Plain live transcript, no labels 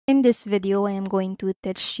In this video, I am going to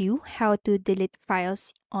teach you how to delete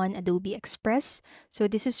files on Adobe Express. So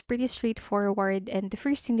this is pretty straightforward, and the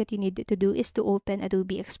first thing that you need to do is to open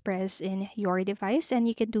Adobe Express in your device, and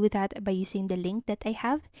you can do that by using the link that I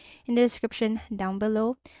have in the description down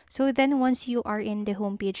below. So then once you are in the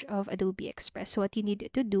homepage of Adobe Express, so what you need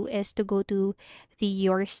to do is to go to the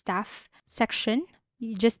Your Staff section.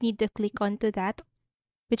 You just need to click onto that,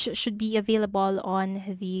 which should be available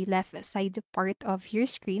on the left side part of your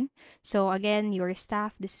screen. So again, your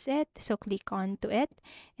staff, this is it. So click on to it.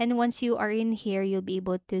 And once you are in here, you'll be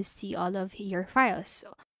able to see all of your files,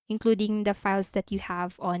 so, including the files that you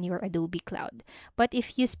have on your Adobe Cloud. But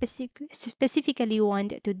if you specifically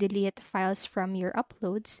want to delete files from your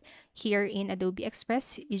uploads here in Adobe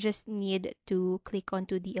Express, you just need to click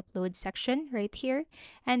onto the upload section right here,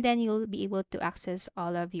 and then you'll be able to access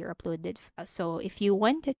all of your uploaded files. So if you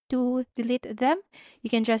want to delete them, you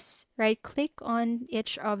can just right click on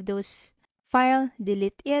each of those file,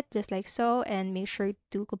 delete it just like so, and make sure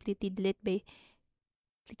to completely delete by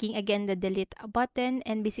clicking again the delete button,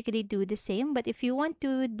 and basically do the same. But if you want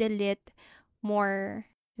to delete more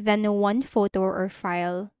than one photo or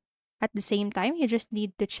file at the same time, you just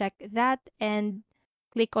need to check that and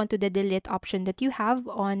click onto the delete option that you have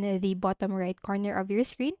on the bottom right corner of your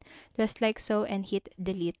screen, just like so, and hit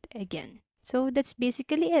delete again. So that's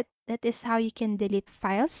basically it. That is how you can delete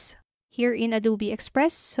files here in Adobe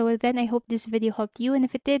Express. So then I hope this video helped you, and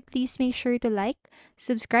if it did, please make sure to like,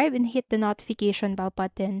 subscribe, and hit the notification bell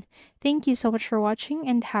button. Thank you so much for watching,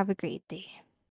 and have a great day.